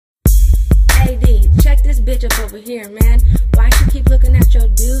bitch up over here, man. Why you keep looking at your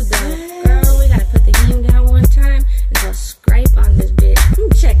dude, though? Girl, we gotta put the heat down one time and go scrape on this bitch.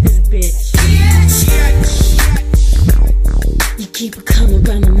 Check this bitch. You keep it coming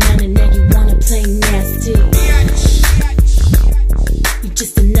around my mind and now you wanna play nasty. You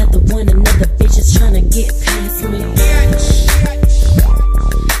just another bitch that's tryna get past me.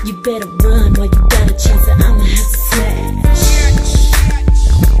 You better run while you got a chance, or I'ma have to slash.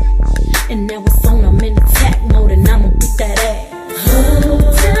 And now it's on, I'm in attack mode and I'ma beat that ass. Hold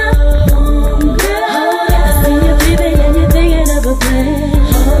up, girl. I see you creeping and you're thinking of a plan.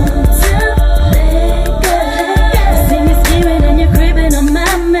 Hold up, let go. I see you scheming and you're creeping on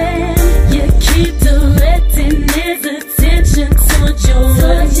my man. You keep directing his attention towards your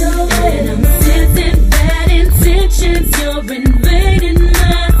way, and I'm sensing bad intentions. You're invading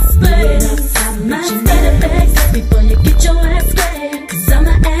my space. But you need a back before you get your ass scratched, 'cause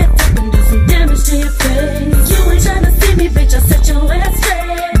I'ma act up and do some damage to your face. You ain't tryna see me, bitch, I'll set your ass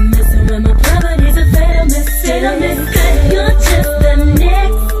straight. Messing with my property's a fatal mistake. You're just the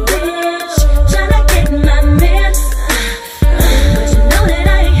next bitch tryna get my man, but you know that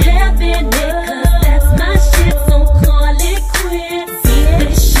I ain't having it, 'cause that's my shit, so call it quits.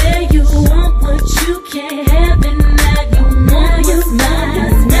 They say you want what you can't have, and now you want what's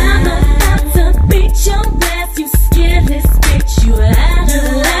mine. Now I'm about to beat your ass, you scareless bitch. You out of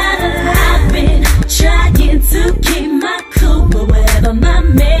line. I've been trying to keep my cool, but wherever my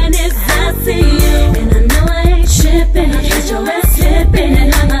man is, I see you. And I know I ain't tripping, I got your ass slipping,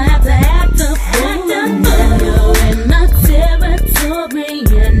 and I'ma have to act up. You're in my territory,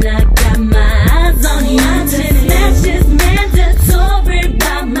 and I got my eyes on you. That's just mandatory,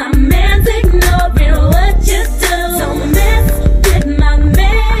 while my man's ignoring what you do. Don't mess with my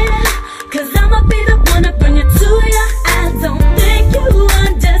man, 'cause I'ma be the one to bring it to you. I don't think you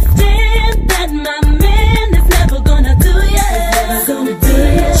understand that my man is never gonna do you. So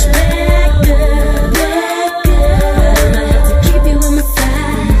bitch, back up, but I'ma have to keep you on my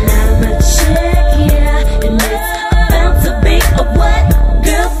side. I'ma check, yeah, and it's about to be a what?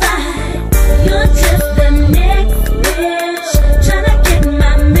 Girl, fight. You're just the next bitch tryna get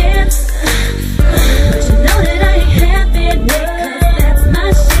my man, but you know that I ain't having it, 'cause that's my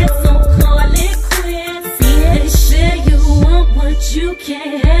shit, so call it quits. They say you want what you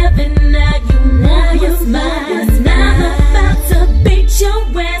can't have, and now you want what's mine. Now I'm about to beat your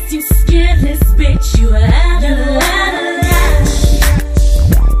ass, you scareless bitch. You out of line.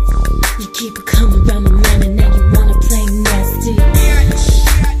 You keep it coming around my mind and now you wanna play nasty.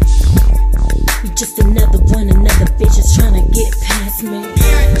 You just another bitch that's tryna get past me.